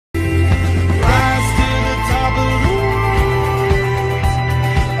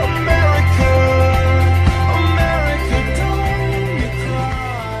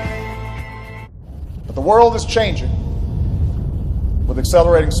world is changing with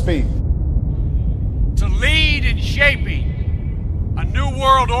accelerating speed. To lead in shaping a new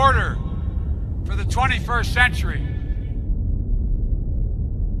world order for the 21st century.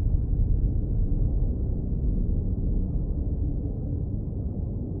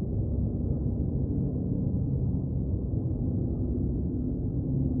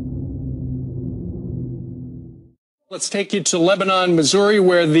 Let's take you to Lebanon, Missouri,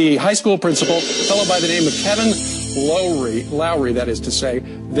 where the high school principal, a fellow by the name of Kevin Lowry, that is to say,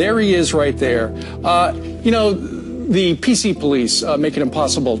 there he is right there. You know, the PC police make it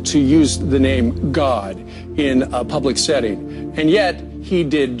impossible to use the name God in a public setting, and yet he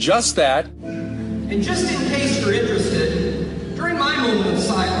did just that. And just in case you're interested, during my moment of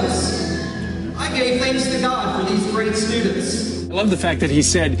silence, I gave thanks to God for these great students. I love the fact that he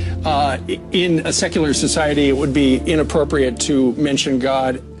said in a secular society it would be inappropriate to mention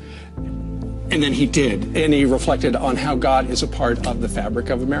God, and then he did, and he reflected on how God is a part of the fabric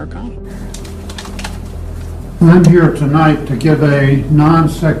of Americana. I'm here tonight to give a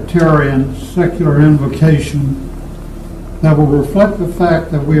non-sectarian secular invocation that will reflect the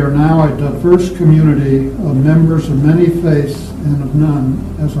fact that we are now a diverse community of members of many faiths and of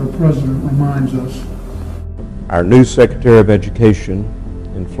none, as our president reminds us. Our new Secretary of Education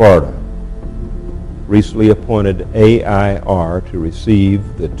in Florida recently appointed AIR to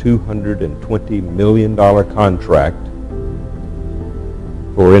receive the $220 million contract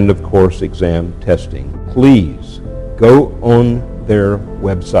for end-of-course exam testing. Please go on their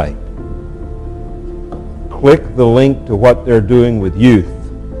website. Click the link to what they're doing with youth,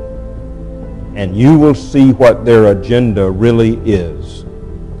 and you will see what their agenda really is.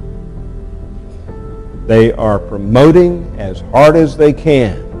 They are promoting as hard as they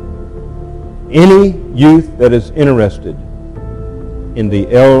can any youth that is interested in the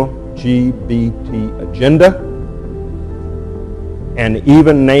LGBT agenda, and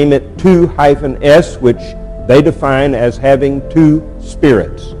even name it 2-S, which they define as having two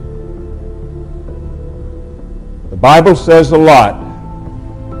spirits. The Bible says a lot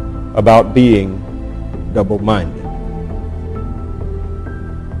about being double-minded.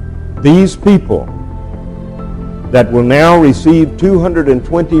 These people that will now receive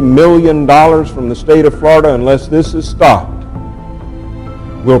 $220 million from the state of Florida, unless this is stopped,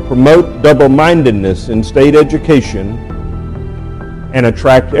 will promote double-mindedness in state education and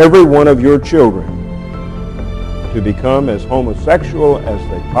attract every one of your children to become as homosexual as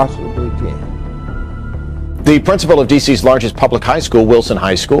they possibly can. The principal of D.C.'s largest public high school, Wilson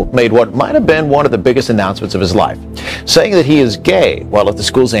High School, made what might have been one of the biggest announcements of his life, saying that he is gay while at the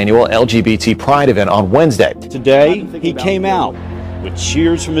school's annual LGBT Pride event on Wednesday. Today, he came out with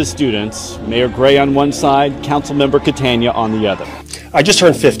cheers from his students, Mayor Gray on one side, Councilmember Catania on the other. I just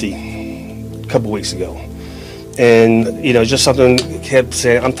turned 50 a couple weeks ago. And, you know, just something kept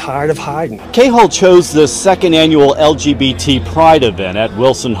saying, I'm tired of hiding. Cahill chose the second annual LGBT Pride event at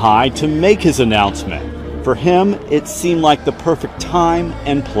Wilson High to make his announcement. For him, it seemed like the perfect time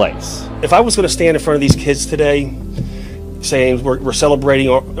and place. If I was going to stand in front of these kids today saying we're celebrating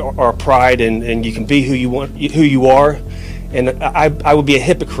our pride and you can be who you are, and I would be a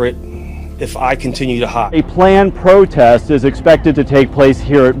hypocrite if I continue to hide. A planned protest is expected to take place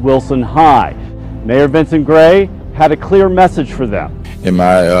here at Wilson High. Mayor Vincent Gray had a clear message for them. In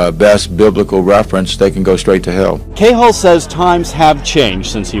my best biblical reference, they can go straight to hell. Cahill says times have changed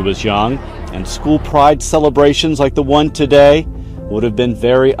since he was young, and school pride celebrations like the one today would have been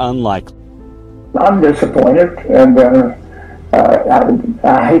very unlikely. I'm disappointed, and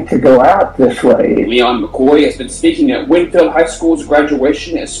I hate to go out this way. Leon McCoy has been speaking at Winfield High School's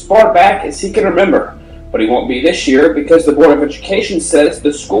graduation as far back as he can remember, but he won't be this year because the Board of Education says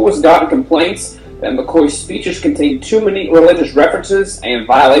the school has gotten complaints that McCoy's speeches contain too many religious references and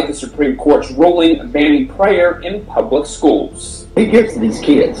violate the Supreme Court's ruling banning prayer in public schools. He gives to these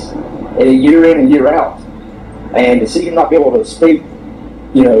kids, year in and year out, and to see him not be able to speak,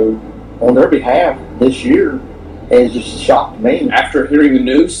 you know, on their behalf this year has just shocked me. After hearing the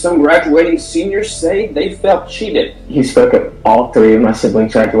news, some graduating seniors say they felt cheated. He spoke at all three of my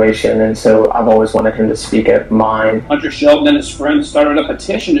siblings' graduation, and so I've always wanted him to speak at mine. Hunter Sheldon and his friends started a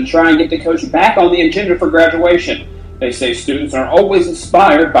petition to try and get the coach back on the agenda for graduation. They say students aren't always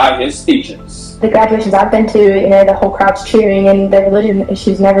inspired by his speeches. The graduations I've been to, you know, the whole crowd's cheering, and the religion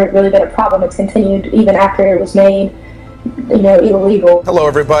issue's never really been a problem. It's continued even after it was made, you know, illegal. Hello,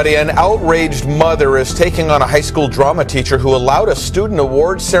 everybody. An outraged mother is taking on a high school drama teacher who allowed a student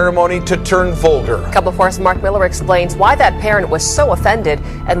award ceremony to turn vulgar. Couple Force Mark Miller explains why that parent was so offended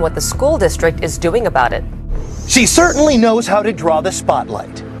and what the school district is doing about it. She certainly knows how to draw the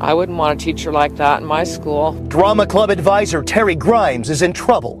spotlight. I wouldn't want a teacher like that in my school. Drama club advisor Terry Grimes is in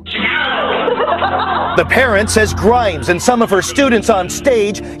trouble. The parent says Grimes and some of her students on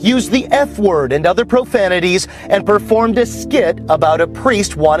stage used the F word and other profanities and performed a skit about a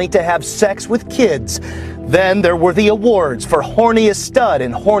priest wanting to have sex with kids. Then there were the awards for horniest stud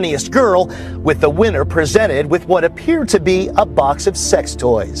and horniest girl, with the winner presented with what appeared to be a box of sex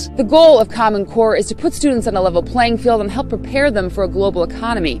toys. The goal of Common Core is to put students on a level playing field and help prepare them for a global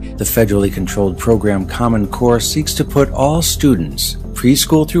economy. The federally controlled program Common Core seeks to put all students,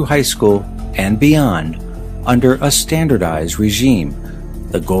 preschool through high school and beyond, under a standardized regime.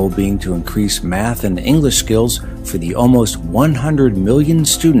 The goal being to increase math and English skills for the almost 100 million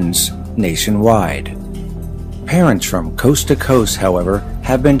students nationwide. Parents from coast to coast, however,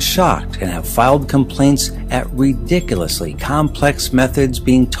 have been shocked and have filed complaints at ridiculously complex methods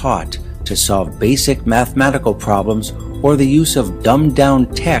being taught to solve basic mathematical problems or the use of dumbed-down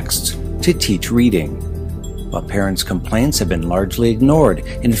texts to teach reading. But parents' complaints have been largely ignored.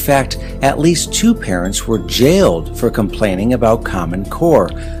 In fact, at least 2 parents were jailed for complaining about Common Core,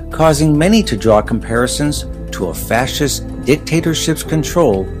 causing many to draw comparisons to a fascist dictatorship's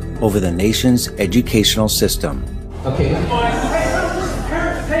control over the nation's educational system. Okay.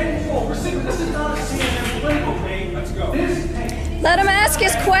 Let him ask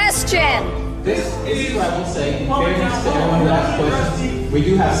his question. This is what I will say, in fairness to everyone who asked questions, we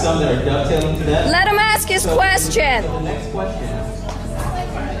do have some that are dovetailing to that. Let him ask his question. The next question.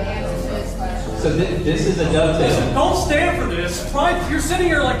 So this is a dovetail. Don't stand for this. You're sitting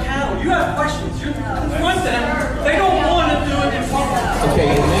here like cattle. You have questions. You confront them. They don't want to do it in public. Okay,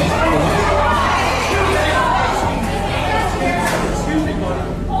 the next. Excuse me, buddy.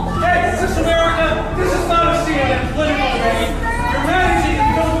 Hey, is this America? This is not a CNN political debate. You're managing to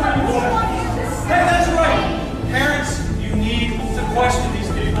go through. Hey, that's right. Parents, you need to question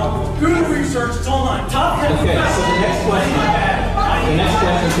these people. Do the research. It's online. Top 10. Okay, so the next question. The next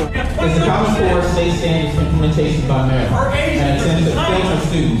question is the Common Core state standards for implementation by Maryland and attempt to filter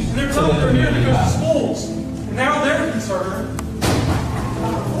students They're so telling that them they're here to moving go to back. schools. Now they're concerned.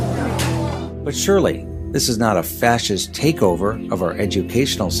 But surely, this is not a fascist takeover of our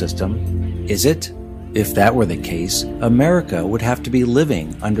educational system, is it? If that were the case, America would have to be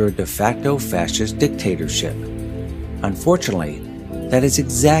living under a de facto fascist dictatorship. Unfortunately, that is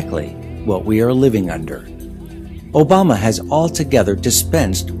exactly what we are living under. Obama has altogether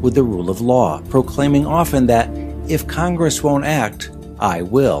dispensed with the rule of law, proclaiming often that if Congress won't act, I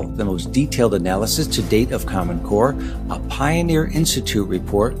will. The most detailed analysis to date of Common Core, a Pioneer Institute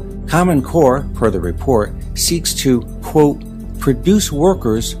report. Common Core, per the report, seeks to, quote, produce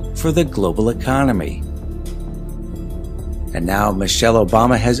workers for the global economy. And now Michelle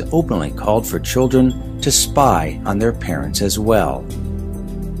Obama has openly called for children to spy on their parents as well.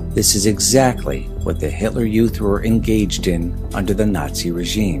 This is exactly what the Hitler Youth were engaged in under the Nazi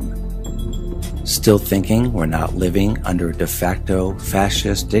regime. Still thinking we're not living under a de facto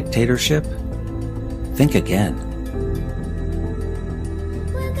fascist dictatorship? Think again.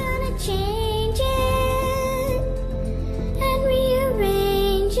 We're gonna change it and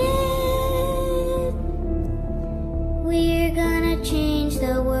rearrange it. We're gonna change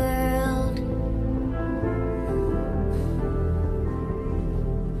the world.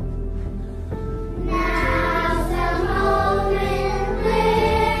 Now's the moment,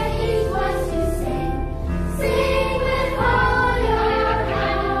 here's what to say. Sing with all your heart.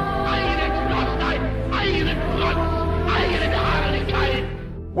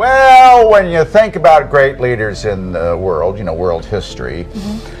 Well, when you think about great leaders in the world, world history,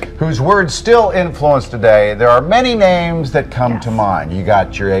 whose words still influence today, there are many names that come to mind. You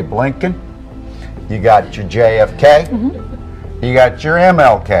got your Abe Lincoln, you got your JFK, you got your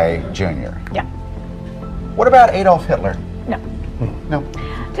MLK Jr. Yeah. What about Adolf Hitler? No. No.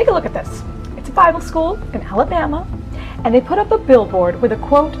 Take a look at this. It's a Bible school in Alabama, and they put up a billboard with a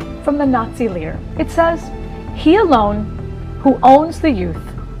quote from the Nazi leader. It says, "He alone who owns the youth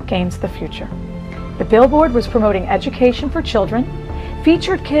gains the future." The billboard was promoting education for children,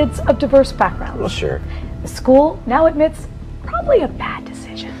 featured kids of diverse backgrounds. Well, sure. The school now admits probably a bad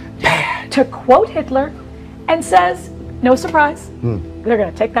decision to quote Hitler and says, no surprise, they're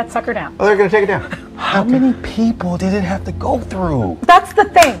going to take that sucker down. Oh, they're going to take it down. How many people did it have to go through? That's the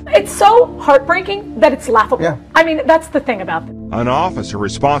thing. It's so heartbreaking that it's laughable. Yeah. I mean, that's the thing about it. An officer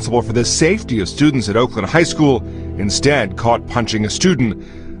responsible for the safety of students at Oakland High School instead caught punching a student.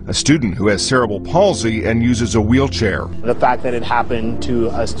 a student who has cerebral palsy and uses a wheelchair. The fact that it happened to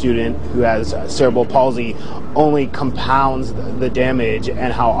a student who has cerebral palsy only compounds the damage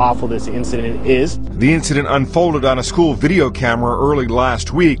and how awful this incident is. The incident unfolded on a school video camera early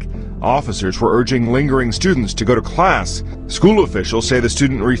last week. Officers were urging lingering students to go to class. School officials say the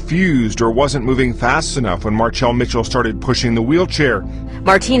student refused or wasn't moving fast enough when Marchell Mitchell started pushing the wheelchair.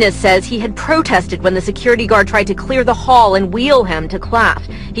 Martinez says he had protested when the security guard tried to clear the hall and wheel him to class.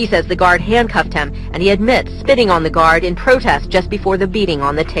 He says the guard handcuffed him, and he admits spitting on the guard in protest just before the beating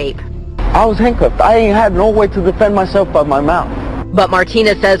on the tape. I was handcuffed. I ain't had no way to defend myself by my mouth. But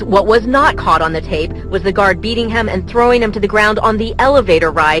Martinez says what was not caught on the tape was the guard beating him and throwing him to the ground on the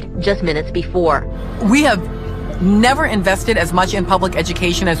elevator ride just minutes before. We have never invested as much in public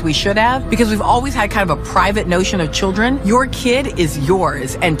education as we should have because we've always had kind of a private notion of children. Your kid is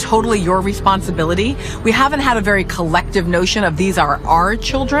yours and totally your responsibility. We haven't had a very collective notion of these are our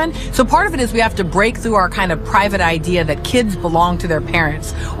children. So part of it is we have to break through our kind of private idea that kids belong to their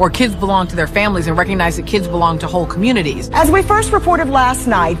parents or kids belong to their families and recognize that kids belong to whole communities. As we first reported last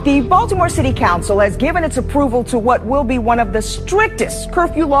night, the Baltimore City Council has given its approval to what will be one of the strictest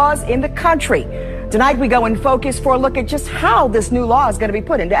curfew laws in the country. Tonight we go in focus for a look at just how this new law is going to be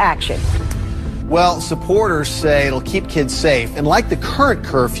put into action. Well, supporters say it'll keep kids safe. And like the current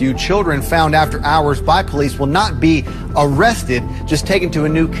curfew, children found after hours by police will not be arrested, just taken to a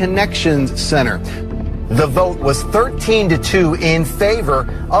new connections center. The vote was 13-2 in favor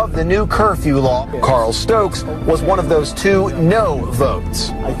of the new curfew law. Carl Stokes was one of those 2 no votes.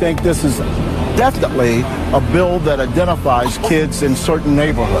 I think this is definitely a bill that identifies kids in certain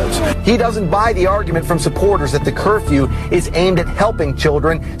neighborhoods. He doesn't buy the argument from supporters that the curfew is aimed at helping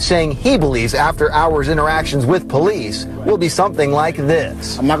children, saying he believes after-hours interactions with police will be something like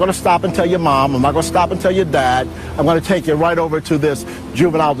this. I'm not going to stop and tell your mom. I'm not going to stop and tell your dad. I'm going to take you right over to this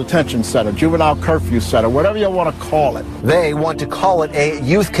juvenile detention center, juvenile curfew center, whatever you want to call it. They want to call it a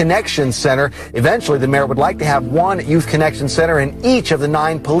youth connection center. Eventually, the mayor would like to have one youth connection center in each of the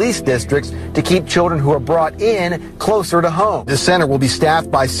 9 police districts to keep children who are brought in closer to home. The center will be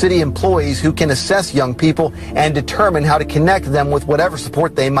staffed by city employees who can assess young people and determine how to connect them with whatever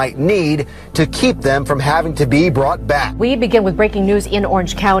support they might need to keep them from having to be brought back. We begin with breaking news in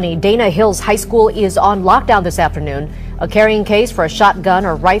Orange County. Dana Hills High School is on lockdown this afternoon. A carrying case for a shotgun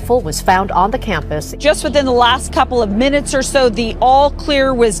or rifle was found on the campus. Just within the last couple of minutes or so, the all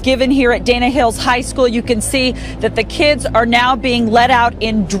clear was given here at Dana Hills High School. You can see that the kids are now being let out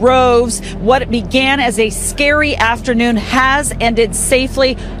in droves. What began as a scary afternoon has ended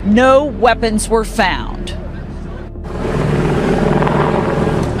safely. No weapons were found.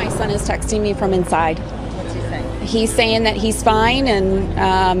 My son is texting me from inside. What's he saying? He's saying that he's fine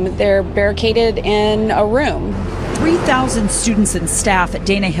and they're barricaded in a room. 3,000 students and staff at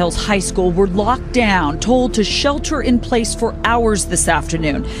Dana Hills High School were locked down, told to shelter in place for hours this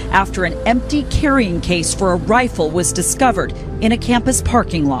afternoon after an empty carrying case for a rifle was discovered in a campus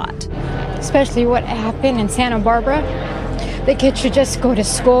parking lot. Especially what happened in Santa Barbara. The kids should just go to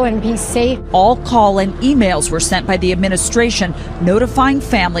school and be safe. All call and emails were sent by the administration notifying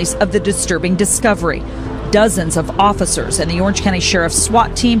families of the disturbing discovery. Dozens of officers and the Orange County Sheriff's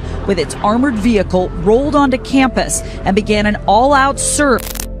SWAT team with its armored vehicle rolled onto campus and began an all-out search.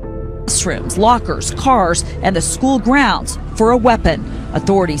 Classrooms, lockers, cars, and the school grounds for a weapon.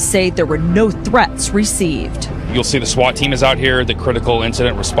 Authorities say there were no threats received. You'll see the SWAT team is out here. The critical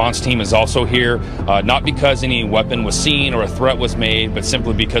incident response team is also here, not because any weapon was seen or a threat was made, but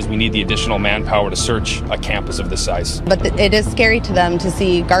simply because we need the additional manpower to search a campus of this size. But it is scary to them to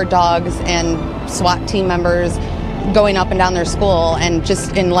see guard dogs and SWAT team members going up and down their school, and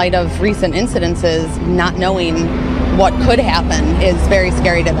just in light of recent incidences, not knowing what could happen is very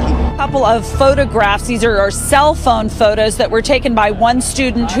scary to them. A couple of photographs. These are cell phone photos that were taken by one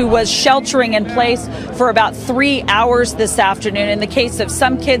student who was sheltering in place for about 3 hours this afternoon. In the case of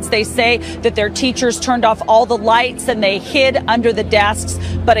some kids, they say that their teachers turned off all the lights and they hid under the desks.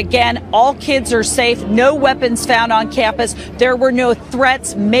 But again, all kids are safe. No weapons found on campus. There were no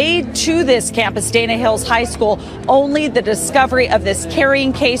threats made to this campus, Dana Hills High School. Only the discovery of this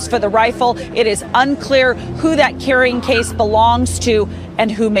carrying case for the rifle. It is unclear who that carrying case belongs to and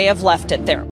who may have left it there.